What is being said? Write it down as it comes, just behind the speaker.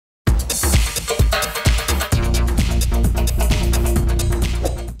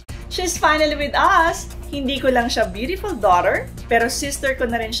She's finally with us! Hindi ko lang siya beautiful daughter, pero sister ko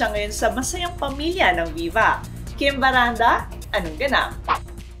na rin siya ngayon sa masayang pamilya ng Viva. Kim Baranda, anong ganap?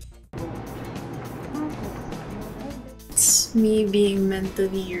 It's me being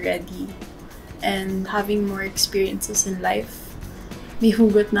mentally ready and having more experiences in life. May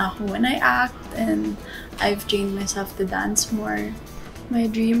hugot na ako when I act, and I've trained myself to dance more. My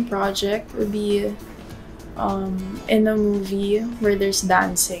dream project would be in a movie where there's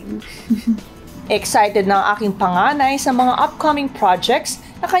dancing. Excited na ang aking panganay sa mga upcoming projects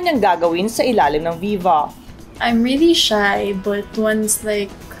na kanyang gagawin sa ilalim ng Viva. I'm really shy, but once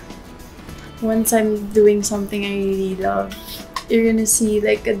I'm doing something I really love, you're gonna see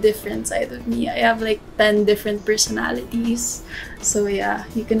like a different side of me. I have like 10 different personalities. So yeah,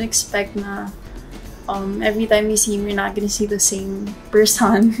 you can expect na every time you see me, you're not gonna see the same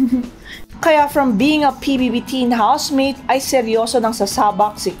person. Kaya from being a PBB teen housemate ay seryoso nang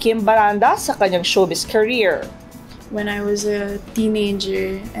sasabak si Kim Baranda sa kanyang showbiz career. When I was a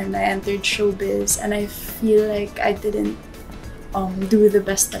teenager and I entered showbiz, and I feel like I didn't do the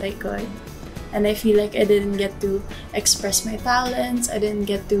best that I could. And I feel like I didn't get to express my talents, I didn't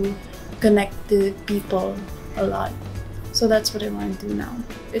get to connect to people a lot. So that's what I want to do now.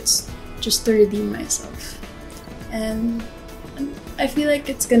 It's just to redeem myself. And I feel like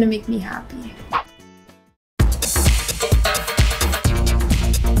it's gonna make me happy.